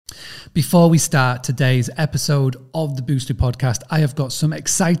Before we start today's episode of the Boostly podcast, I have got some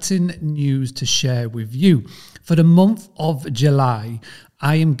exciting news to share with you. For the month of July,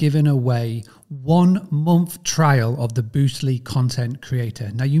 I am giving away 1 month trial of the Boostly Content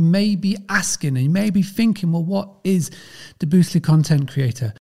Creator. Now, you may be asking and you may be thinking, well, what is the Boostly Content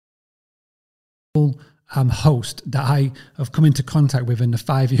Creator? Host that I have come into contact with in the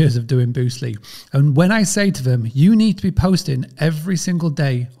 5 years of doing Boostly. And when I say to them, you need to be posting every single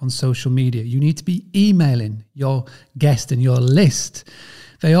day on social media, you need to be emailing your guest and your list,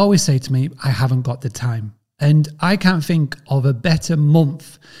 they always say to me, I haven't got the time. And I can't think of a better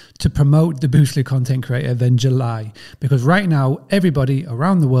month to promote the Boostly Content Creator than July, because right now everybody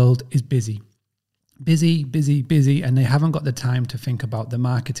around the world is busy, and they haven't got the time to think about the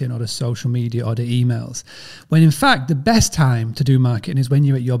marketing or the social media or the emails. When in fact, the best time to do marketing is when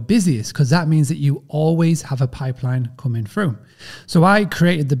you're at your busiest, because that means that you always have a pipeline coming through. So I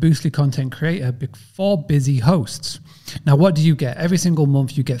created the Boostly Content Creator for busy hosts. Now, what do you get? Every single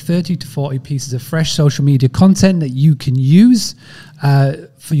month, you get 30 to 40 pieces of fresh social media content that you can use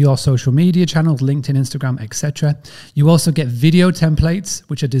for your social media channels, LinkedIn, Instagram, etc. You also get video templates,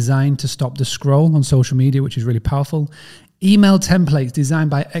 which are designed to stop the scroll on social media, which is really powerful. Email templates designed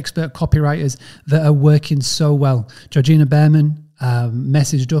by expert copywriters that are working so well. Georgina Behrman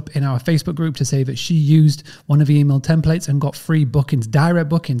messaged up in our Facebook group to say that she used one of the email templates and got free bookings, direct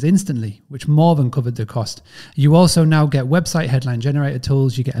bookings instantly, which more than covered the cost. You also now get website headline generator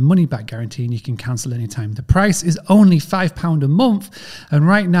tools. You get a money back guarantee and you can cancel anytime. The price is only £5 a month. And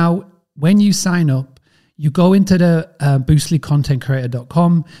right now, when you sign up, you go into the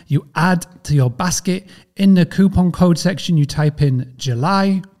boostlycontentcreator.com, you add to your basket. In the coupon code section, you type in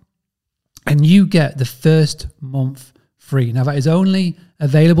July and you get the first month free. Now, that is only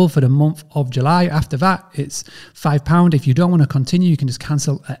available for the month of July. After that, it's £5. If you don't want to continue, you can just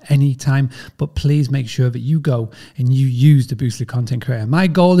cancel at any time. But please make sure that you go and you use the Boostly Content Creator. My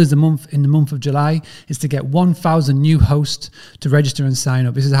goal is in the month of July is to get 1,000 new hosts to register and sign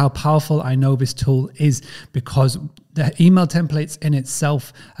up. This is how powerful I know this tool is, because the email templates in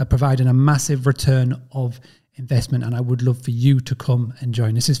itself are providing a massive return of investment, and I would love for you to come and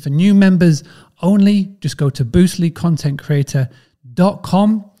join. This is for new members only. Just go to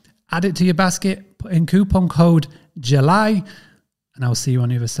boostlycontentcreator.com, add it to your basket, put in coupon code July, and I'll see you on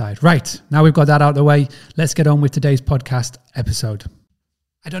the other side. Right, now we've got that out of the way, let's get on with today's podcast episode.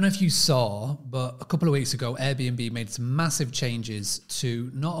 I don't know if you saw, but a couple of weeks ago, Airbnb made some massive changes to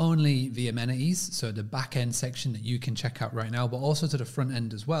not only the amenities, so the back end section that you can check out right now, but also to the front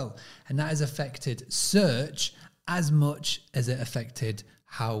end as well. And that has affected search as much as it affected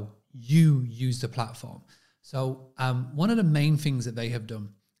how you use the platform. So one of the main things that they have done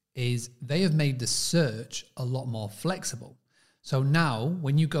is they have made the search a lot more flexible. So now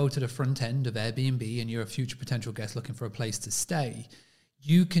when you go to the front end of Airbnb and you're a future potential guest looking for a place to stay,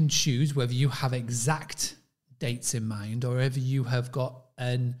 you can choose whether you have exact dates in mind or whether you have got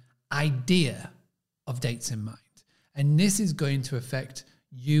an idea of dates in mind. And this is going to affect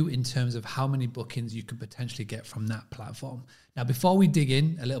you in terms of how many bookings you could potentially get from that platform. Now, before we dig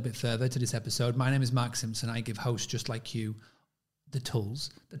in a little bit further to this episode, my name is Mark Simpson. I give hosts just like you the tools,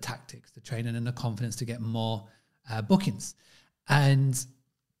 the tactics, the training and the confidence to get more bookings. And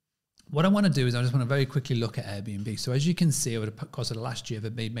what I want to do is I just want to very quickly look at Airbnb. So as you can see, over the course of the last year,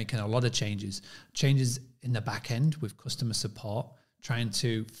 they've been making a lot of changes in the back end with customer support, trying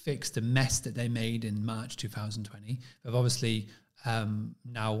to fix the mess that they made in March 2020. They've obviously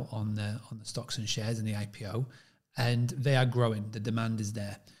now on the stocks and shares and the IPO, and they are growing. The demand is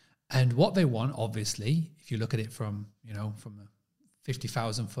there. And what they want, obviously, if you look at it from a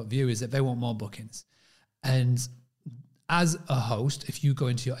 50,000 foot view, is that they want more bookings. And as a host, if you go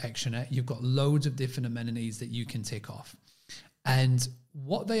into your extranet, you've got loads of different amenities that you can tick off. And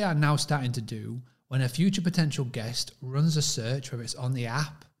what they are now starting to do, when a future potential guest runs a search, whether it's on the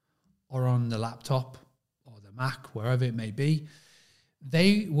app or on the laptop or the Mac, wherever it may be,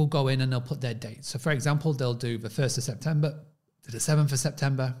 they will go in and they'll put their dates. So for example, they'll do the 1st of September to the 7th of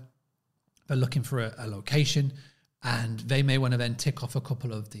September. They're looking for a location, and they may want to then tick off a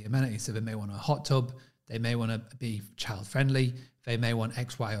couple of the amenities. So they may want a hot tub, they may want to be child-friendly, they may want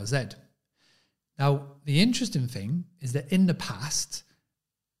X, Y, or Z. Now, the interesting thing is that in the past,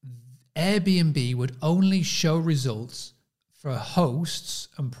 Airbnb would only show results for hosts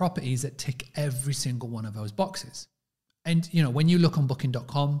and properties that tick every single one of those boxes. And, when you look on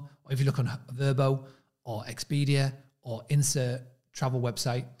booking.com, or if you look on Vrbo or Expedia or insert travel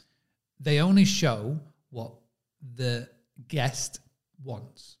website, they only show what the guest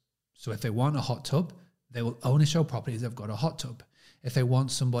wants. So if they want a hot tub, they will only show properties that have got a hot tub. If they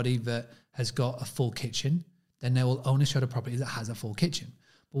want somebody that has got a full kitchen, then they will only show the property that has a full kitchen.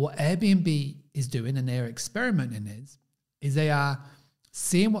 But what Airbnb is doing, and they're experimenting is they are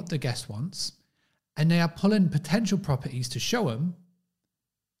seeing what the guest wants, and they are pulling potential properties to show them,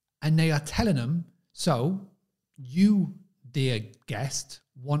 and they are telling them, so you, dear guest,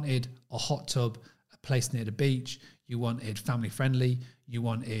 wanted a hot tub, a place near the beach, you wanted family friendly, you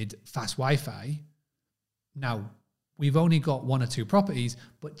wanted fast Wi-Fi. Now, we've only got 1 or 2 properties,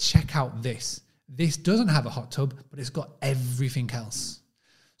 but check out this. This doesn't have a hot tub, but it's got everything else.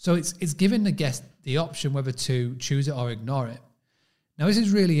 So it's giving the guest the option whether to choose it or ignore it. Now, this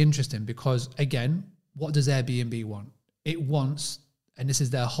is really interesting because, again, what does Airbnb want? It wants, and this is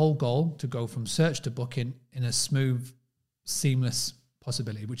their whole goal, to go from search to booking in a smooth, seamless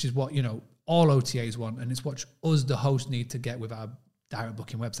possibility, which is what, all OTAs want, and it's what us, the host, need to get with our direct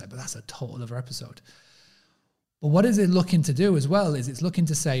booking website. But that's a total other episode. But what is it looking to do as well is it's looking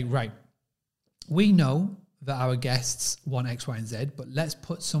to say, right, we know that our guests want X, Y, and Z, but let's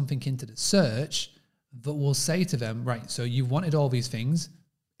put something into the search that will say to them, right, so you've wanted all these things.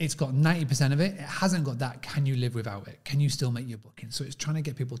 It's got 90% of it. It hasn't got that. Can you live without it? Can you still make your booking? So it's trying to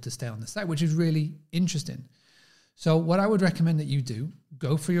get people to stay on the site, which is really interesting. So what I would recommend that you do,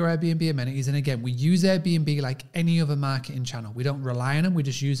 go for your Airbnb amenities. And again, we use Airbnb like any other marketing channel. We don't rely on them. We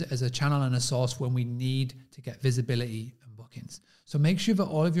just use it as a channel and a source when we need to get visibility and bookings. So make sure that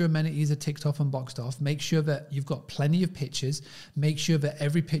all of your amenities are ticked off and boxed off. Make sure that you've got plenty of pictures. Make sure that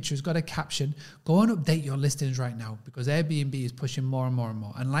every picture has got a caption. Go and update your listings right now because Airbnb is pushing more and more and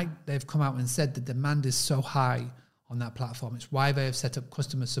more. And like they've come out and said, the demand is so high on that platform. It's why they have set up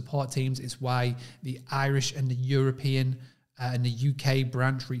customer support teams. It's why the Irish and the European and the UK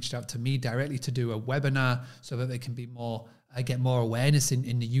branch reached out to me directly to do a webinar so that they can be more, get more awareness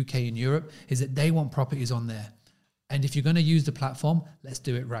in the UK and Europe, is that they want properties on there. And if you're going to use the platform, let's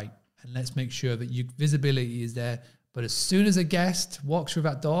do it right. And let's make sure that your visibility is there. But as soon as a guest walks through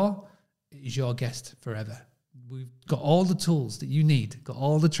that door, it is your guest forever. We've got all the tools that you need, got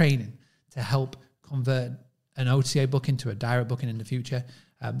all the training to help convert an OTA booking to a direct booking in the future.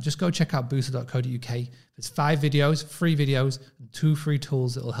 Just go check out boostly.co.uk. There's 5 videos, free videos, and 2 free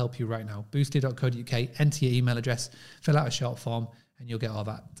tools that will help you right now. boostly.co.uk, enter your email address, fill out a short form, and you'll get all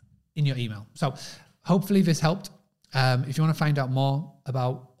that in your email. So hopefully this helped. If you want to find out more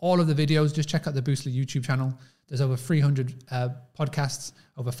about all of the videos, just check out the Boostly YouTube channel. There's over 300 podcasts,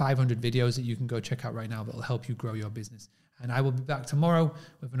 over 500 videos that you can go check out right now that will help you grow your business. And I will be back tomorrow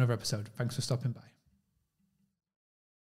with another episode. Thanks for stopping by.